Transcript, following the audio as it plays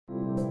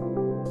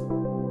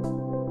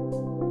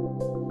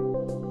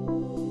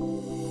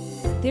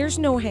There's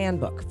no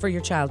handbook for your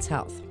child's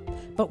health,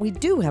 but we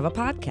do have a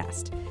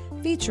podcast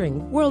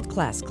featuring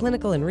world-class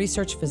clinical and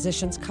research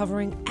physicians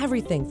covering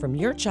everything from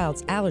your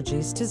child's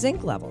allergies to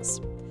zinc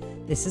levels.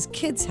 This is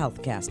Kids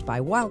Healthcast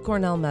by Weill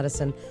Cornell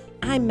Medicine.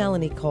 I'm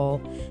Melanie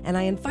Cole, and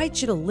I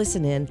invite you to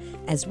listen in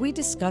as we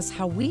discuss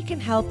how we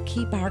can help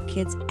keep our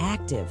kids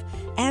active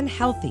and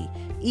healthy,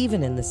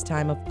 even in this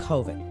time of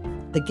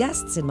COVID. The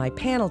guests in my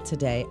panel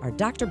today are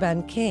Dr.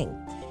 Ben King.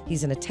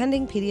 He's an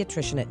attending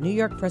pediatrician at New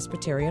York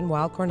Presbyterian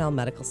Weill Cornell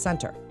Medical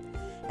Center.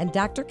 And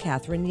Dr.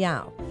 Catherine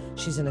Yao.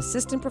 She's an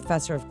assistant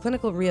professor of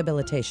clinical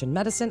rehabilitation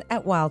medicine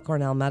at Weill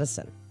Cornell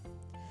Medicine.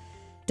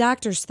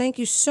 Doctors, thank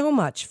you so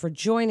much for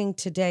joining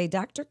today.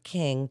 Dr.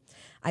 King,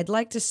 I'd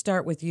like to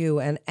start with you.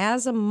 And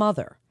as a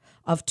mother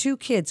of two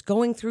kids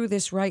going through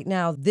this right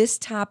now, this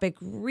topic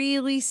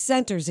really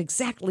centers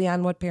exactly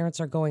on what parents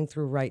are going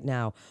through right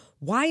now.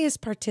 Why is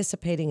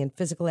participating in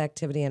physical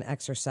activity and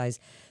exercise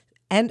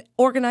and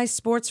organized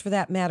sports, for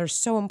that matter,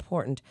 so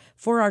important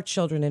for our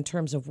children in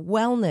terms of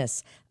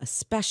wellness,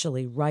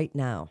 especially right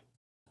now?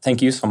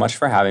 Thank you so much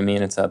for having me,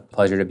 and it's a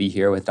pleasure to be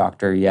here with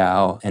Dr.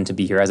 Yao and to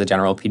be here as a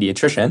general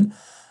pediatrician.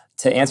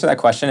 To answer that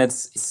question,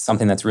 it's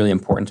something that's really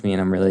important to me, and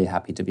I'm really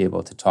happy to be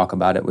able to talk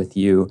about it with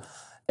you.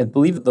 I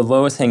believe the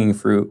lowest hanging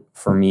fruit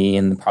for me,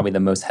 and probably the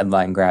most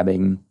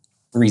headline-grabbing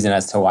reason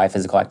as to why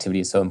physical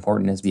activity is so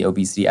important, is the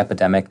obesity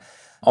epidemic.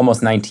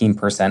 Almost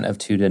 19% of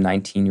 2 to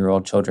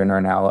 19-year-old children are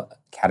now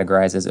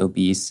categorized as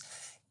obese.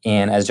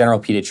 And as general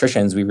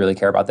pediatricians, we really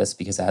care about this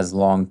because it has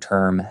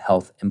long-term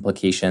health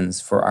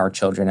implications for our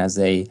children as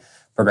they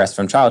progress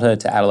from childhood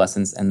to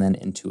adolescence and then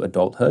into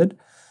adulthood.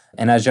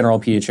 And as general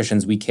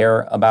pediatricians, we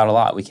care about a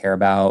lot. We care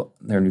about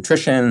their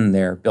nutrition,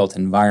 their built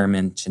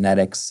environment,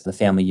 genetics, the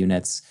family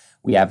units.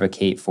 We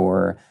advocate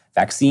for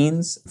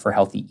vaccines, for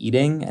healthy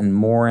eating, and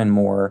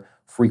more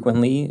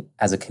frequently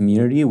as a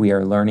community, we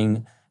are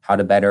learning how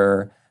to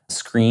better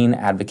screen,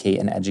 advocate,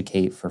 and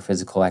educate for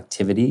physical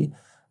activity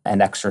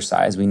and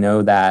exercise. We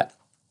know that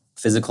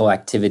physical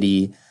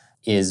activity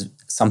is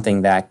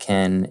something that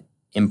can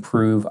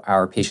improve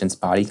our patient's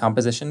body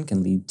composition,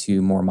 can lead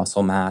to more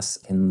muscle mass,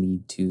 can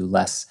lead to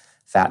less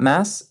fat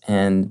mass.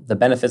 And the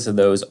benefits of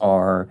those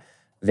are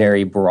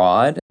very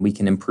broad. We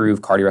can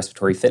improve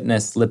cardiorespiratory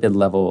fitness, lipid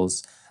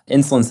levels,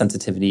 insulin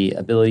sensitivity,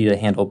 ability to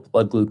handle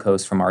blood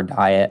glucose from our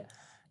diet.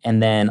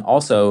 And then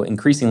also,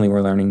 increasingly,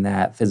 we're learning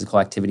that physical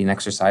activity and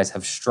exercise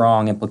have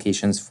strong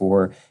implications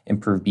for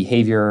improved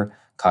behavior,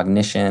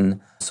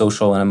 cognition,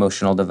 social and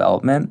emotional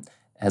development,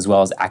 as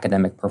well as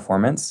academic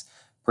performance,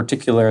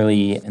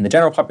 particularly in the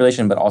general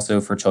population, but also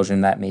for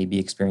children that may be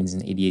experiencing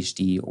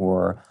ADHD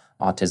or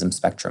autism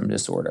spectrum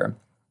disorder.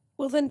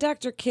 Well, then,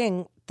 Dr.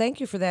 King,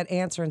 thank you for that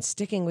answer and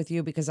sticking with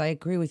you because I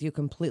agree with you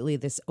completely.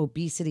 This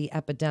obesity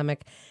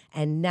epidemic,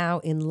 and now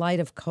in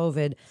light of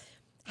COVID,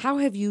 how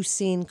have you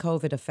seen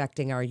COVID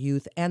affecting our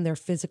youth and their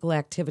physical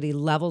activity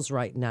levels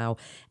right now?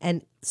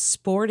 And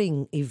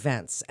sporting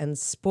events and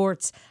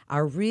sports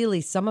are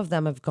really, some of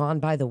them have gone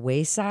by the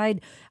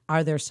wayside.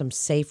 Are there some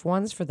safe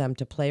ones for them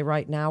to play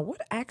right now?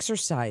 What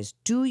exercise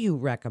do you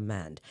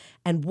recommend?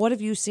 And what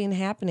have you seen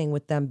happening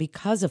with them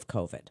because of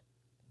COVID?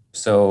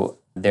 So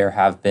there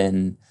have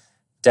been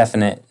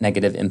definite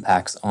negative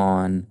impacts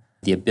on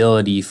the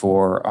ability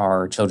for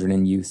our children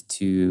and youth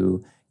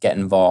to get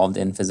involved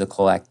in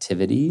physical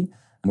activity.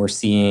 We're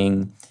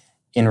seeing,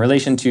 in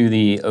relation to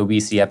the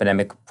obesity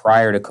epidemic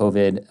prior to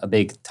COVID, a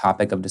big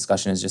topic of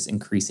discussion is just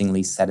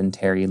increasingly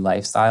sedentary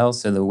lifestyles.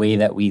 So the way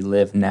that we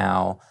live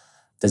now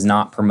does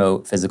not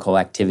promote physical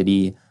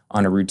activity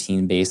on a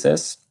routine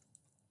basis.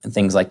 And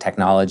things like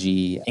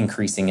technology,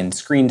 increasing in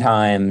screen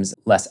times,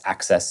 less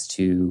access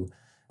to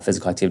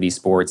physical activity,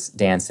 sports,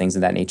 dance, things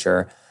of that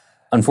nature.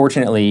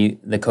 Unfortunately,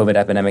 the COVID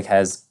epidemic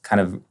has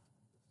kind of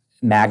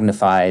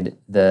magnified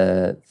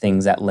the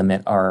things that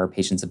limit our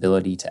patients'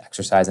 ability to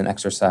exercise and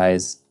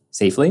exercise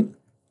safely.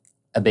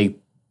 A big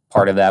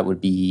part of that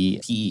would be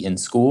PE in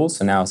schools.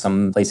 So now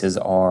some places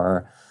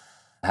are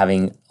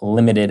having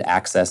limited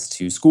access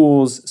to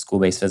schools,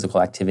 school-based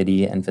physical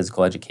activity, and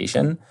physical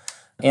education.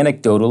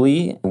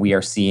 Anecdotally, we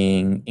are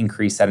seeing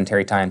increased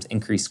sedentary times,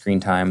 increased screen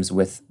times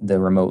with the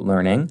remote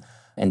learning,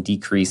 and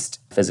decreased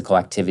physical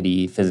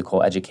activity,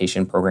 physical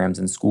education programs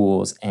in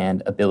schools,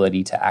 and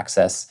ability to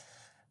access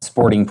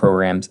sporting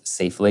programs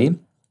safely.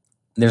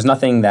 There's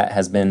nothing that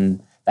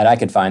I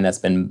could find that's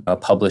been a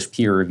published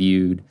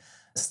peer-reviewed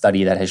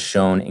study that has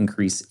shown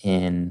increase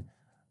in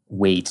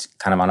weight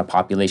kind of on a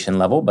population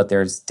level, but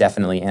there's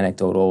definitely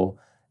anecdotal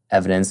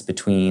evidence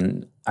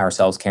between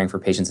ourselves caring for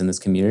patients in this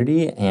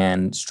community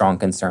and strong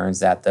concerns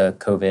that the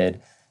COVID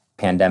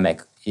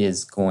pandemic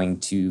is going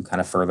to kind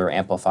of further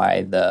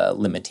amplify the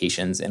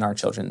limitations in our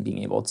children being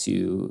able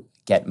to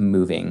get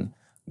moving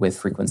with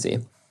frequency.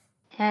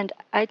 And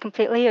I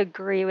completely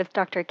agree with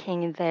Dr.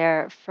 King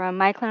there. From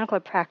my clinical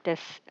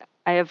practice,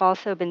 I have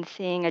also been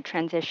seeing a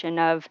transition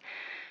of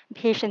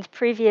patients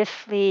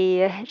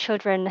previously,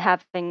 children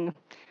having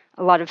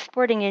a lot of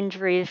sporting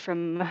injuries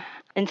from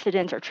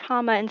incidents or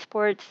trauma in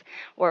sports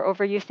or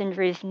overuse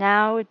injuries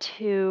now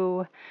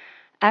to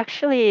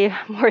Actually,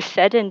 more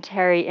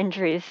sedentary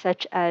injuries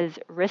such as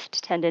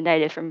wrist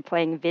tendonitis from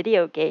playing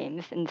video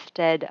games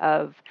instead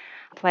of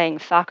playing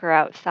soccer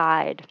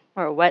outside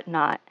or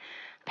whatnot.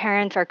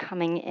 Parents are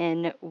coming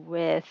in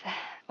with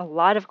a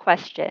lot of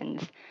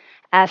questions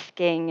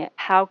asking,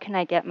 how can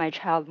I get my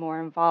child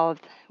more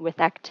involved with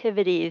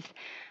activities?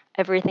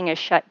 Everything is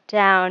shut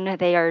down.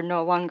 They are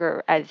no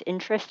longer as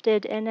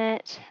interested in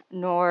it,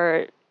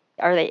 nor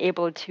are they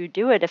able to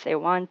do it if they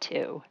want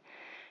to.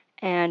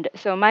 And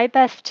so, my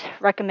best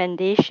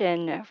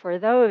recommendation for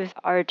those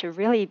are to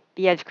really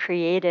be as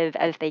creative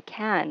as they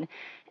can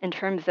in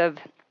terms of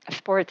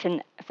sports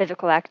and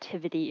physical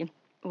activity,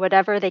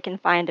 whatever they can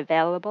find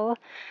available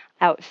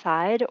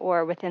outside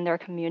or within their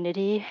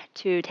community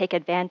to take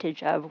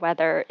advantage of,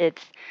 whether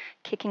it's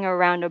kicking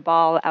around a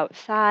ball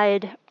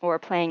outside or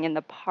playing in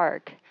the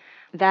park.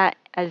 That,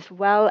 as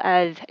well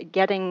as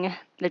getting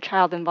the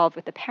child involved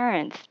with the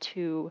parents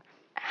to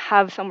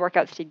have some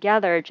workouts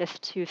together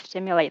just to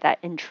stimulate that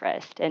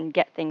interest and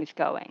get things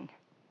going.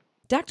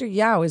 Dr.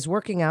 Yao, is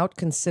working out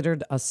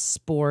considered a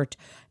sport?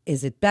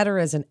 Is it better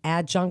as an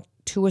adjunct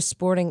to a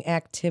sporting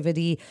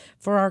activity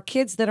for our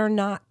kids that are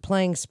not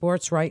playing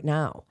sports right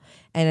now?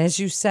 And as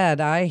you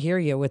said, I hear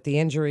you with the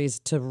injuries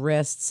to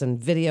wrists and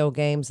video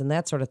games and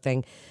that sort of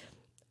thing.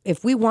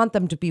 If we want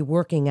them to be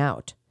working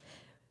out,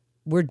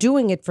 we're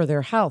doing it for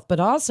their health,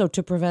 but also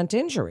to prevent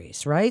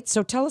injuries, right?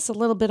 So tell us a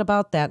little bit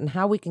about that and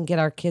how we can get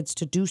our kids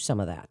to do some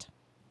of that.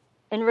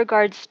 In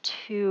regards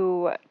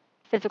to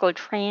physical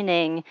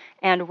training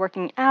and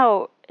working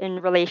out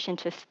in relation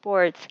to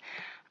sports,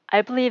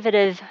 I believe it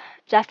is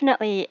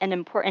definitely an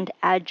important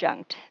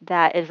adjunct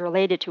that is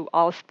related to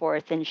all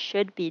sports and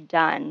should be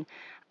done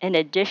in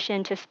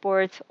addition to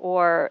sports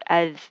or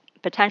as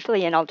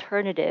potentially an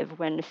alternative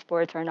when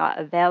sports are not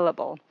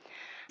available.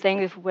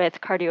 Things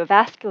with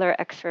cardiovascular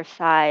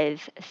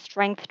exercise,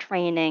 strength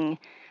training,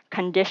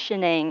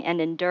 conditioning, and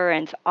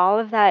endurance, all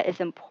of that is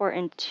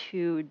important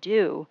to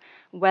do,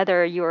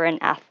 whether you're an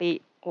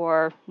athlete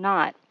or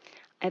not.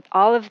 And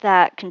all of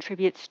that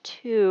contributes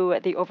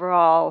to the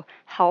overall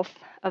health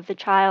of the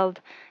child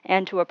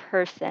and to a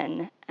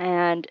person.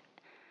 And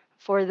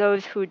for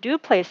those who do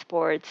play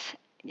sports,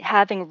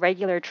 having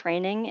regular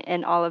training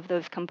in all of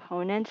those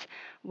components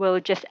will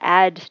just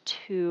add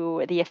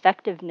to the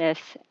effectiveness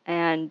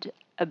and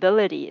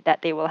ability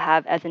that they will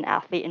have as an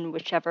athlete in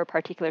whichever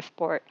particular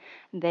sport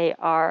they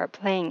are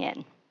playing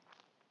in.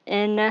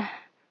 In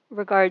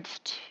regards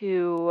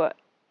to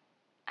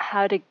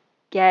how to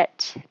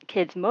get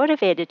kids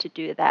motivated to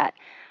do that,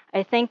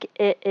 I think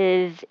it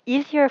is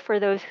easier for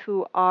those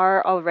who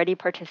are already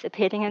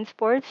participating in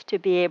sports to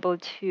be able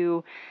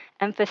to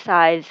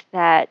emphasize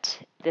that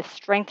the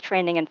strength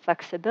training and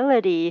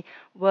flexibility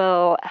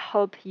will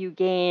help you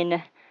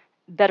gain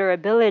better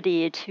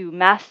ability to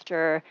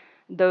master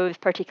those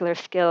particular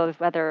skills,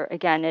 whether,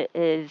 again, it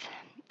is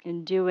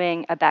in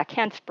doing a back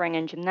handspring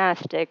in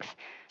gymnastics,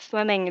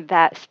 swimming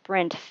that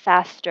sprint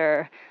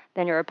faster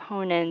than your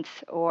opponents,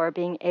 or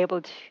being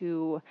able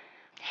to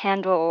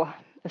handle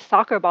the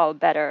soccer ball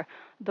better.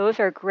 Those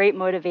are great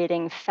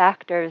motivating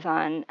factors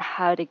on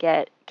how to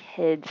get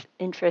kids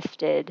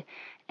interested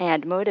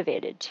and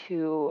motivated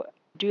to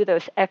do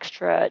those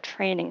extra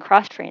training,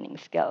 cross training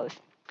skills.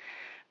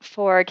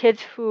 For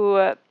kids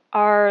who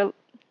are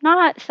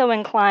not so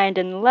inclined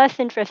and less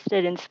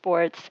interested in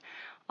sports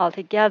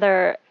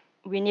altogether,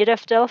 we need to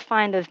still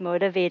find those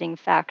motivating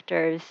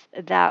factors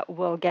that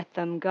will get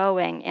them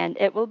going. And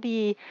it will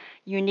be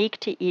unique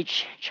to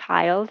each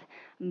child,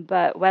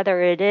 but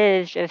whether it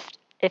is just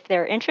if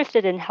they're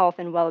interested in health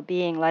and well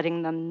being,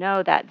 letting them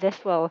know that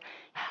this will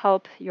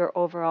help your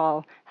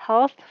overall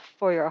health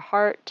for your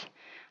heart,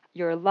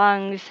 your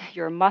lungs,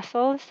 your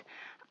muscles,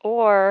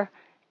 or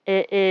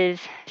it is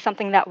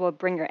something that will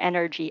bring your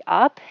energy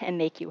up and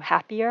make you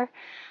happier.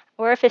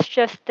 Or if it's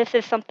just this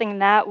is something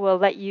that will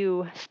let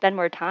you spend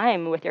more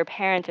time with your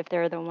parents if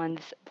they're the ones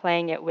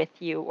playing it with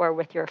you or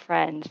with your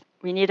friends.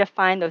 We need to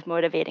find those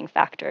motivating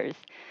factors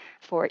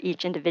for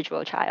each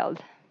individual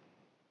child.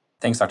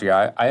 Thanks, Dr.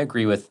 Yao. I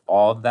agree with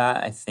all of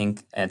that. I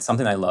think and it's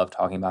something I love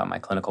talking about in my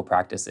clinical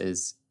practice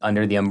is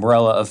under the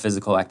umbrella of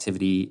physical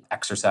activity,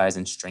 exercise,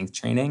 and strength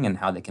training and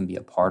how they can be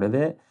a part of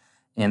it.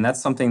 And that's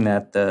something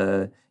that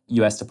the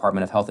US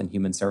Department of Health and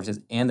Human Services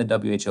and the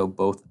WHO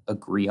both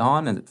agree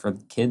on. And for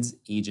kids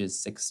ages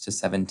 6 to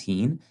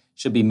 17,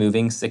 should be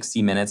moving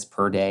 60 minutes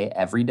per day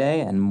every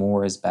day, and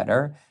more is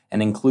better.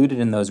 And included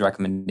in those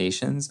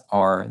recommendations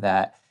are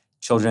that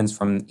children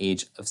from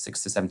age of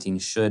 6 to 17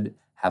 should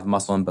have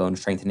muscle and bone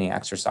strengthening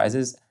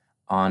exercises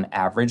on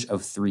average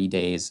of 3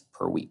 days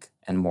per week,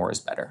 and more is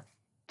better.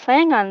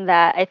 Playing on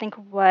that, I think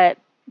what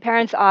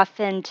parents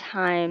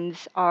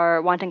oftentimes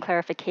are wanting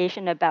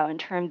clarification about in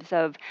terms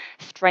of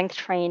strength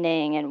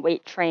training and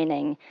weight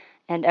training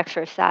and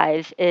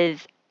exercise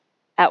is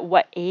at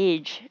what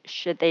age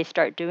should they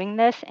start doing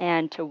this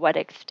and to what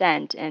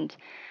extent and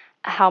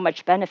how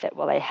much benefit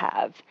will they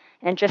have.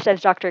 And just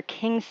as Dr.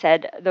 King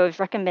said, those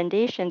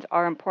recommendations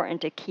are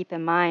important to keep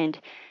in mind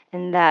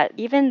in that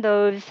even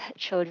those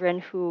children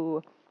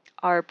who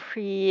are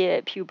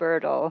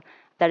pre-pubertal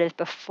That is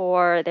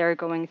before they're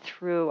going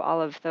through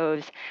all of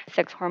those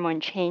sex hormone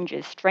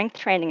changes. Strength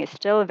training is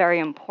still very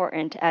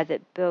important as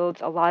it builds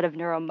a lot of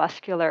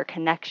neuromuscular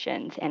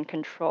connections and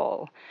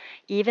control.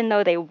 Even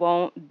though they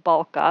won't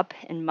bulk up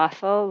in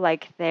muscle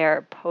like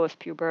their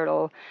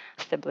postpubertal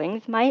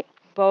siblings might,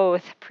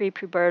 both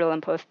prepubertal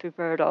and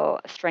postpubertal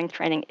strength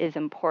training is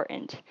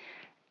important.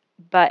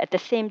 But at the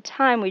same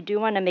time, we do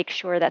want to make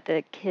sure that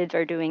the kids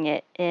are doing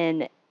it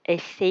in a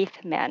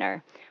safe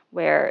manner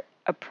where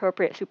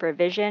appropriate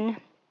supervision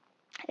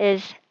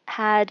is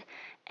had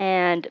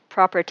and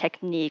proper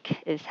technique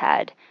is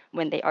had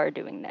when they are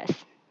doing this.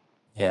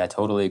 Yeah, I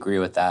totally agree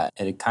with that.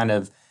 And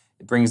it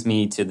brings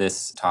me to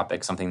this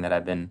topic, something that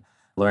I've been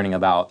learning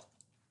about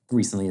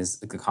recently is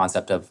the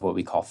concept of what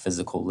we call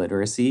physical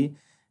literacy.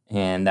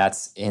 And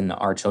that's in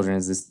our children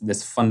is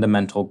this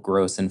fundamental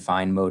gross and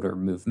fine motor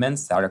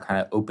movements that are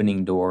kind of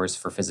opening doors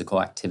for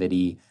physical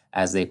activity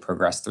as they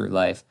progress through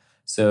life.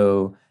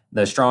 So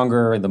the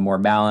stronger, the more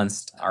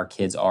balanced our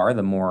kids are,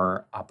 the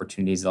more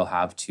opportunities they'll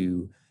have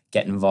to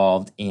get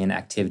involved in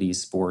activities,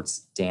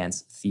 sports,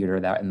 dance, theater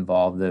that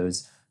involve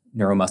those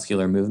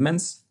neuromuscular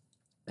movements.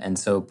 And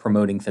so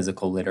promoting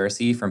physical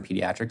literacy from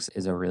pediatrics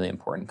is a really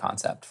important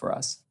concept for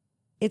us.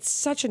 It's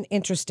such an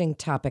interesting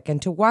topic, and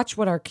to watch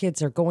what our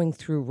kids are going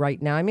through right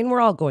now. I mean,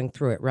 we're all going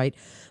through it, right?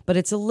 But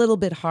it's a little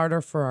bit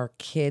harder for our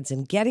kids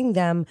and getting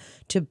them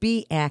to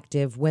be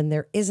active when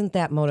there isn't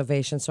that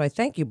motivation. So I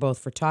thank you both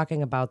for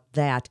talking about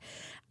that.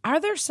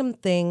 Are there some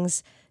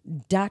things,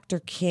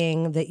 Dr.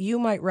 King, that you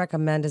might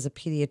recommend as a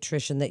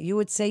pediatrician that you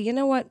would say, you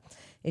know what,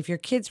 if your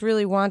kids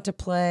really want to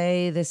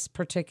play this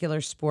particular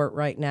sport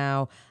right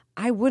now,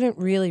 I wouldn't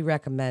really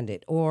recommend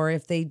it, or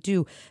if they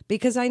do,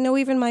 because I know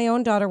even my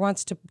own daughter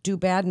wants to do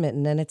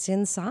badminton and it's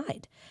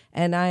inside,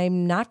 and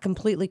I'm not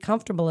completely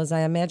comfortable, as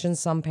I imagine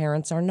some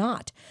parents are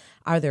not.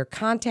 Are there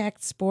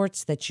contact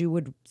sports that you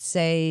would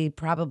say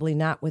probably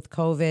not with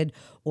COVID,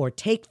 or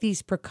take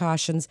these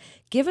precautions?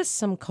 Give us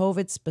some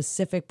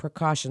COVID-specific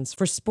precautions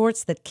for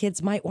sports that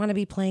kids might want to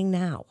be playing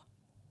now.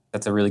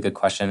 That's a really good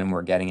question, and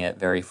we're getting it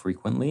very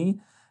frequently.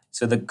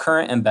 So the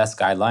current and best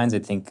guidelines, I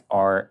think,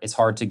 it's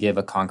hard to give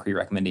a concrete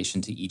recommendation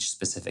to each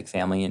specific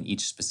family and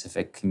each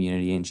specific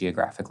community and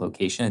geographic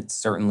location. It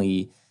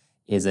certainly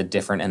is a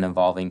different and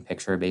evolving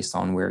picture based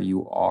on where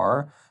you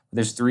are.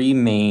 There's three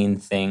main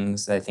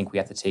things that I think we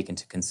have to take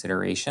into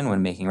consideration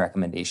when making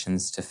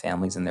recommendations to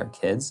families and their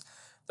kids.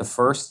 The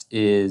first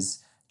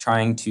is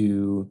trying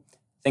to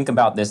think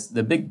about this.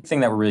 The big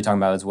thing that we're really talking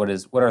about is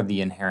what are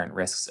the inherent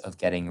risks of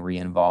getting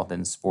re-involved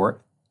in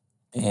sport?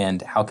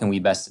 And how can we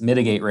best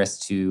mitigate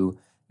risk to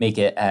make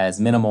it as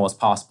minimal as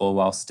possible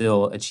while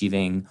still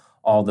achieving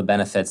all the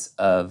benefits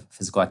of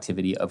physical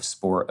activity, of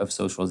sport, of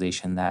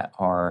socialization that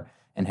are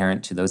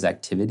inherent to those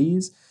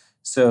activities.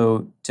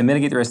 So to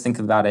mitigate the risk, think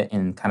about it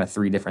in kind of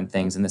three different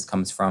things. And this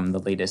comes from the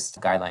latest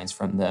guidelines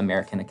from the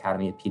American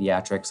Academy of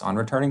Pediatrics on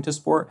returning to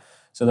sport.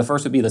 So the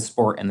first would be the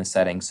sport and the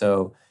setting.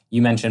 So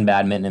you mentioned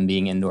badminton and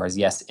being indoors.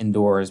 Yes,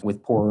 indoors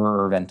with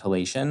poorer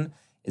ventilation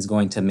is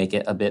going to make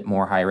it a bit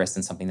more high risk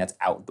than something that's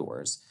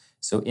outdoors.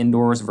 So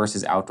indoors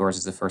versus outdoors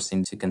is the first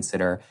thing to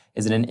consider.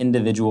 Is it an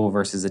individual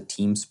versus a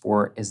team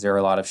sport? Is there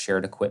a lot of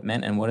shared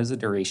equipment? And what is the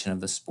duration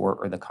of the sport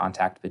or the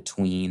contact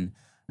between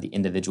the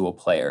individual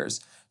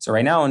players? So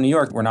right now in New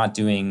York, we're not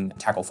doing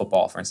tackle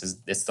football, for instance.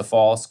 It's the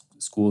fall.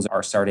 Schools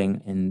are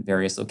starting in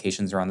various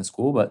locations around the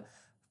school, but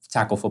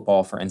tackle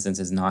football, for instance,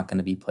 is not going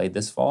to be played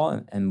this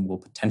fall and will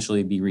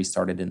potentially be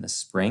restarted in the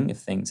spring if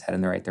things head in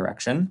the right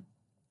direction.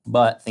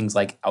 But things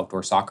like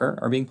outdoor soccer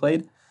are being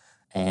played,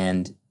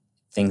 and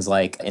things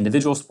like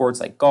individual sports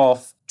like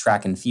golf,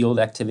 track and field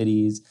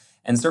activities,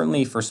 and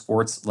certainly for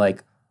sports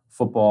like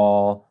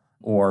football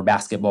or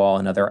basketball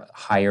and other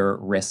higher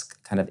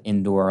risk kind of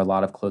indoor, a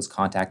lot of close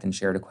contact and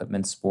shared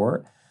equipment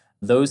sport.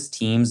 Those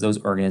teams,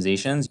 those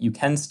organizations, you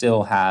can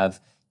still have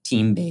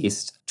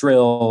team-based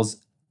drills,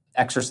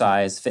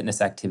 exercise,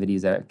 fitness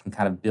activities that can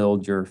kind of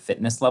build your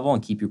fitness level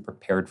and keep you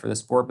prepared for the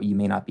sport, but you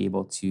may not be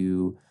able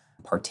to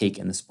partake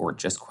in the sport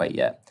just quite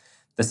yet.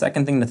 The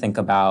second thing to think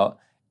about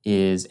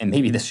is, and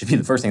maybe this should be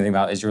the first thing to think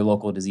about, is your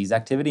local disease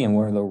activity and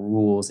what are the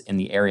rules in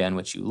the area in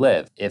which you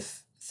live.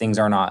 If things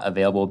are not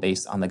available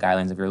based on the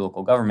guidelines of your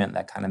local government,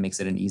 that kind of makes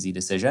it an easy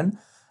decision.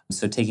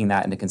 So taking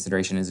that into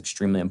consideration is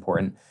extremely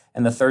important.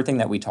 And the third thing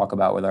that we talk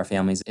about with our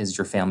families is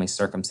your family's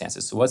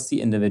circumstances. So what's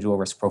the individual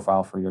risk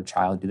profile for your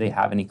child? Do they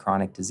have any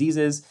chronic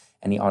diseases,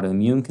 any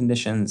autoimmune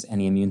conditions,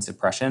 any immune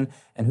suppression?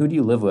 And who do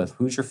you live with?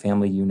 Who's your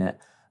family unit?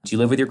 Do you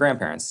live with your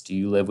grandparents? Do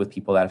you live with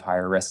people that have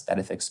higher risk that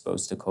if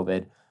exposed to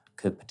COVID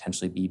could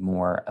potentially be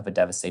more of a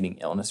devastating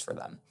illness for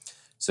them?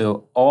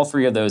 So all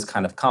three of those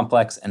kind of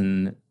complex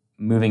and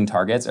moving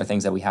targets are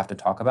things that we have to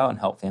talk about and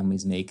help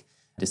families make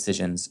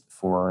decisions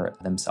for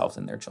themselves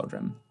and their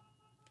children.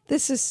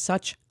 This is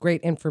such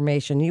great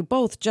information. You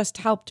both just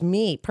helped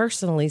me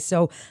personally,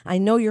 so I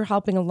know you're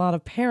helping a lot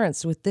of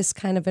parents with this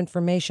kind of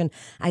information.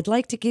 I'd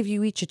like to give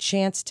you each a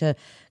chance to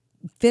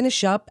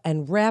finish up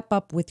and wrap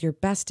up with your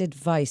best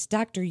advice.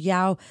 Dr.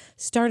 Yao,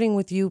 starting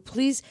with you,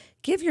 please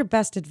give your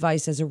best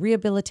advice as a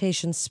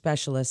rehabilitation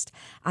specialist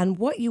on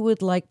what you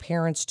would like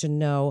parents to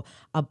know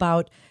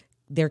about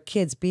their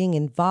kids being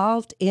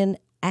involved in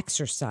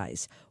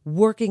exercise,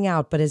 working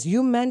out. But as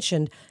you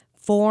mentioned,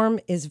 form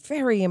is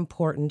very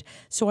important.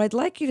 So I'd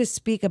like you to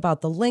speak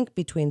about the link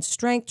between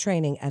strength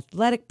training,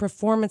 athletic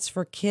performance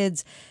for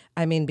kids.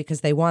 I mean,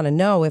 because they want to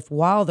know if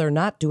while they're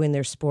not doing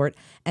their sport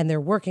and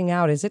they're working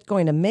out, is it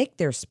going to make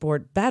their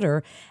sport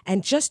better?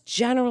 And just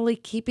generally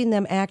keeping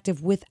them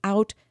active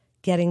without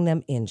getting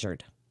them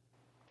injured.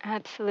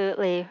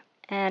 Absolutely.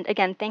 And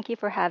again, thank you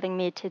for having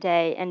me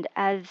today. And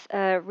as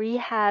a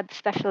rehab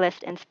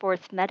specialist and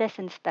sports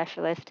medicine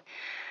specialist,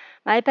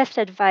 my best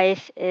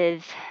advice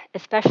is,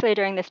 especially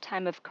during this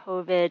time of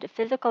COVID,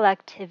 physical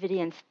activity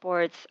and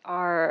sports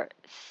are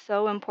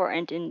so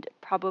important and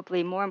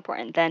probably more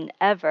important than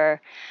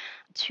ever.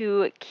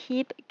 To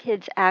keep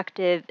kids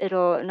active,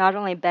 it'll not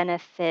only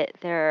benefit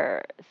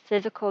their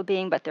physical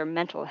being, but their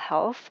mental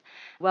health,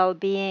 well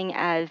being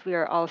as we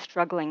are all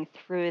struggling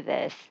through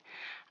this.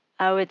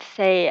 I would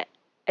say,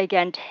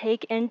 again,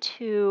 take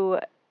into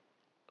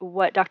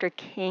what Dr.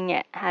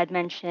 King had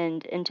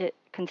mentioned into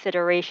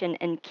consideration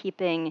in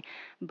keeping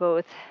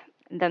both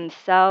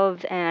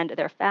themselves and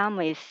their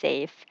families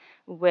safe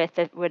with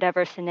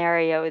whatever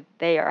scenario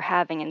they are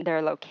having in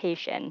their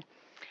location.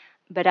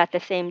 But at the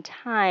same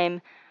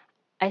time,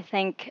 I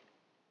think,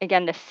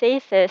 again, the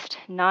safest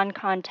non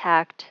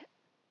contact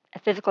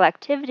physical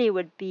activity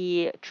would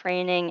be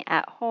training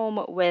at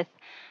home with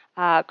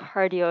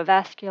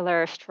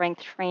cardiovascular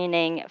strength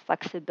training,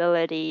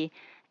 flexibility,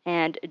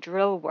 and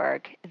drill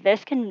work.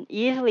 This can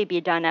easily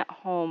be done at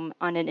home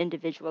on an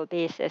individual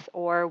basis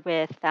or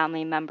with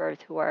family members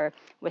who are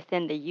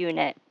within the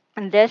unit.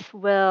 And this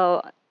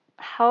will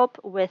help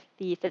with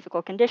the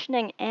physical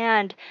conditioning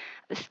and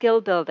skill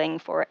building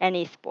for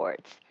any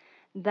sports.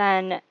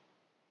 Then,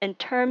 in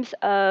terms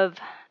of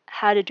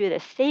how to do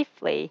this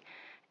safely,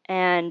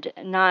 and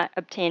not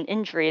obtain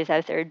injuries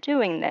as they're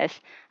doing this,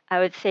 I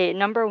would say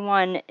number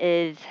one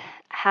is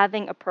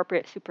having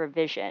appropriate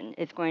supervision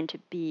is going to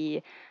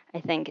be,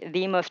 I think,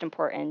 the most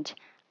important.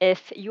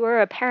 If you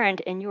are a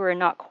parent and you are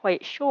not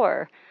quite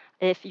sure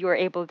if you are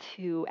able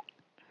to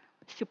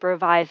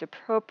supervise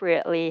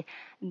appropriately,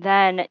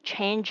 then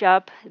change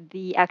up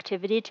the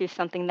activity to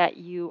something that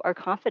you are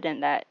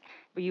confident that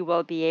you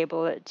will be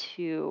able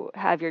to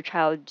have your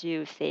child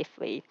do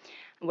safely,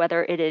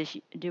 whether it is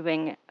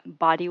doing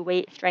body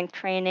weight strength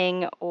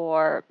training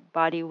or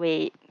body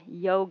weight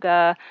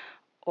yoga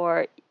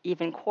or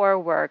even core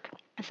work.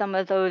 Some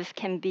of those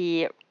can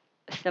be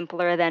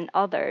simpler than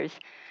others.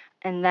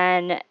 And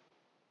then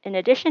in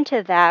addition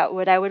to that,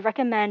 what I would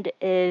recommend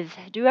is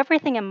do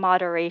everything in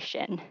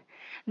moderation.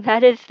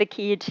 That is the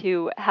key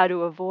to how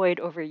to avoid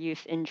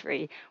overuse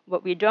injury.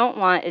 What we don't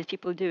want is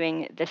people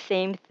doing the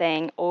same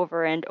thing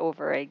over and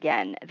over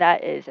again.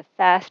 That is a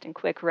fast and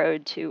quick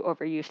road to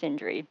overuse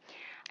injury.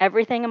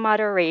 Everything in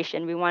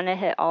moderation. We want to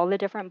hit all the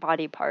different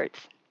body parts.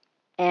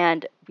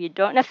 And we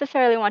don't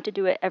necessarily want to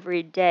do it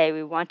every day.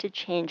 We want to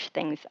change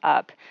things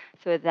up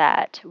so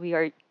that we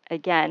are,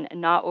 again,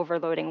 not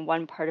overloading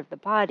one part of the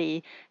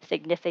body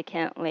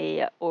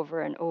significantly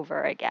over and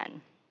over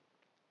again.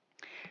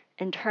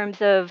 In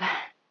terms of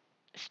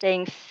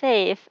staying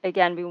safe,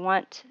 again, we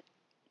want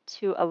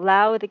to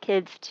allow the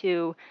kids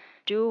to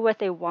do what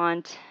they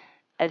want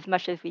as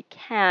much as we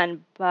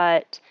can,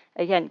 but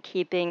again,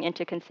 keeping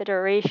into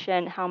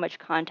consideration how much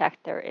contact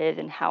there is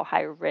and how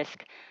high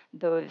risk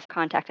those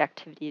contact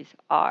activities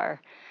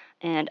are.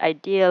 And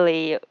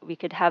ideally, we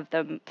could have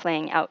them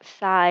playing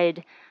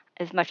outside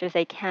as much as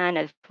they can,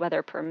 as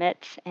weather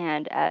permits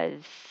and as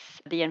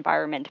the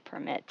environment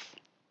permits.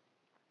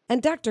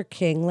 And Dr.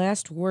 King,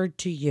 last word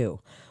to you.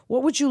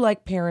 What would you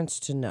like parents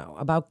to know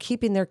about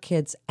keeping their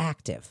kids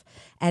active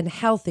and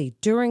healthy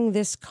during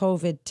this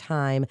COVID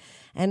time,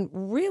 and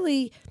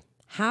really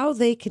how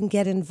they can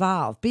get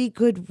involved, be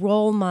good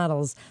role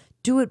models,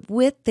 do it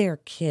with their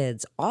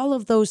kids, all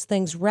of those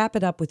things? Wrap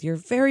it up with your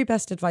very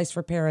best advice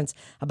for parents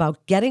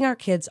about getting our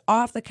kids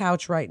off the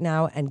couch right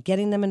now and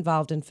getting them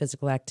involved in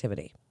physical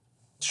activity.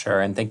 Sure.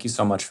 And thank you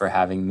so much for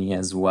having me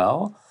as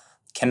well.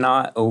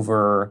 Cannot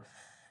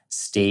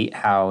overstate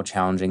how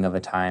challenging of a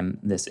time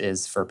this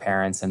is for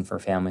parents and for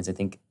families. I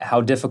think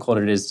how difficult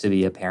it is to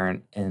be a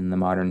parent in the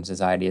modern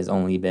society has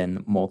only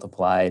been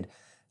multiplied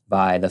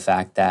by the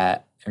fact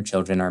that our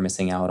children are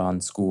missing out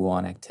on school,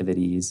 on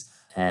activities,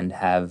 and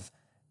have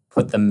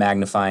put the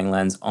magnifying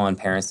lens on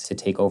parents to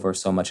take over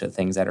so much of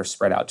things that are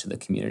spread out to the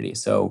community.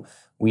 So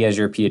we as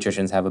your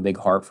pediatricians have a big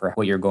heart for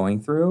what you're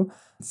going through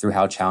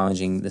how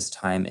challenging this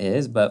time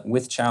is. But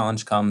with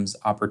challenge comes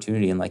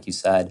opportunity. And like you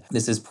said,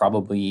 this is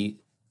probably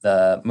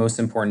the most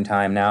important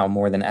time now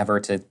more than ever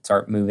to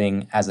start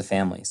moving as a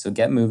family. So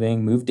get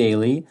moving, move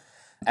daily,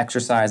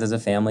 exercise as a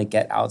family,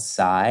 get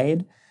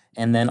outside,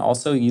 and then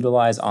also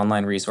utilize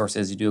online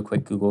resources. You do a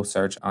quick Google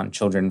search on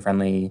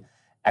children-friendly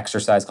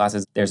exercise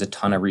classes. There's a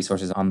ton of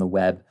resources on the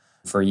web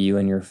for you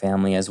and your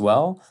family as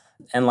well.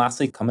 And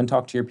lastly, come and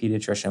talk to your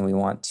pediatrician. We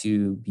want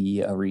to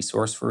be a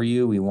resource for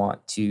you. We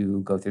want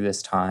to go through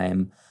this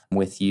time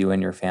with you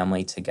and your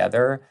family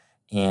together,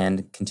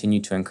 and continue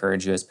to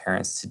encourage you as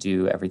parents to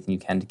do everything you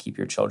can to keep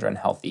your children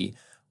healthy,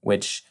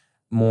 which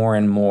more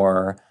and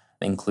more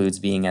includes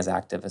being as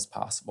active as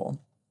possible.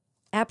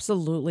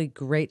 Absolutely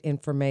great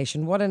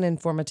information. What an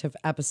informative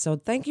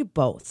episode. Thank you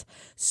both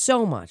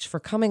so much for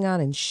coming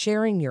on and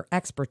sharing your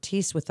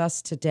expertise with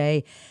us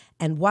today.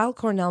 And Weill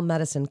Cornell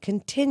Medicine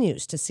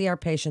continues to see our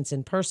patients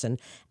in person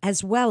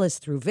as well as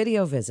through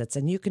video visits,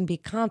 and you can be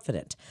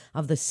confident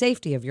of the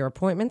safety of your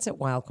appointments at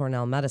Weill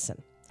Cornell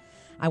Medicine.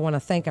 I want to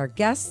thank our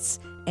guests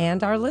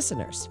and our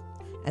listeners.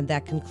 And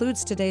that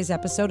concludes today's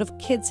episode of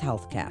Kids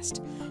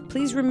Healthcast.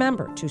 Please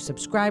remember to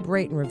subscribe,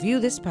 rate, and review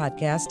this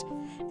podcast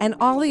and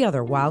all the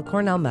other Weill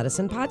Cornell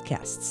Medicine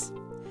podcasts.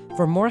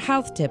 For more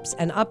health tips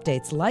and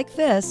updates like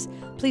this,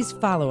 please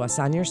follow us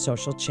on your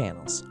social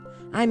channels.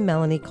 I'm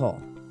Melanie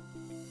Cole.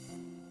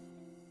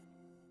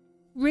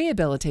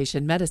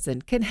 Rehabilitation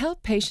medicine can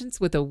help patients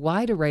with a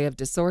wide array of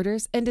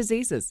disorders and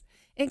diseases,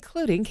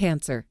 including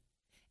cancer.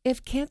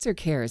 If cancer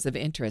care is of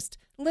interest,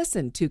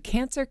 listen to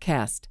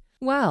CancerCast,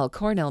 Weill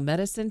Cornell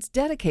Medicine's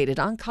dedicated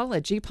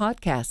oncology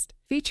podcast,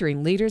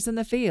 featuring leaders in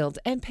the field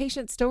and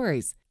patient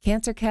stories.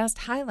 CancerCast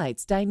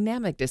highlights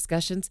dynamic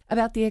discussions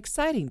about the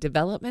exciting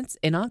developments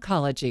in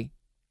oncology.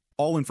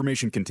 All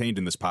information contained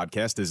in this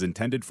podcast is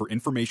intended for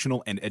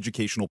informational and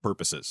educational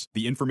purposes.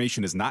 The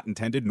information is not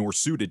intended nor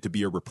suited to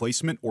be a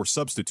replacement or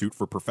substitute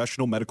for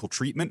professional medical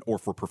treatment or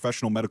for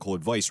professional medical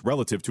advice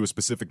relative to a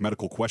specific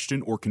medical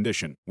question or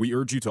condition. We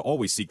urge you to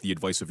always seek the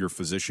advice of your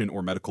physician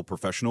or medical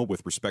professional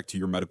with respect to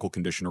your medical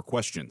condition or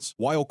questions.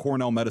 Weill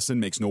Cornell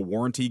Medicine makes no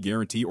warranty,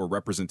 guarantee, or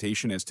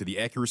representation as to the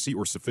accuracy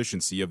or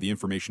sufficiency of the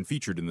information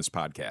featured in this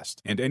podcast,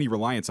 and any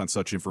reliance on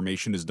such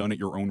information is done at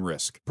your own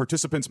risk.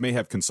 Participants may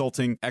have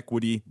consulting,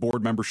 equity, board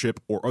membership,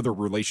 or other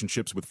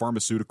relationships with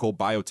pharmaceutical,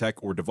 biotech,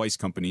 or device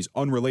companies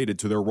unrelated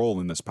to their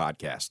role in this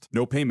podcast.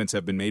 No payments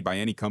have been made by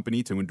any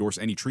company to endorse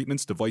any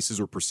treatments, devices,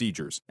 or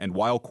procedures, and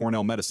Weill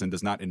Cornell Medicine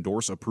does not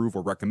endorse, approve,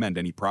 or recommend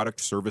any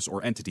product, service,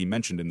 or entity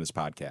mentioned in this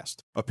podcast.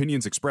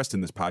 Opinions expressed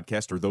in this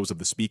podcast are those of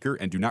the speaker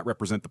and do not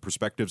represent the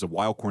perspectives of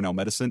Weill Cornell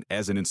Medicine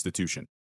as an institution.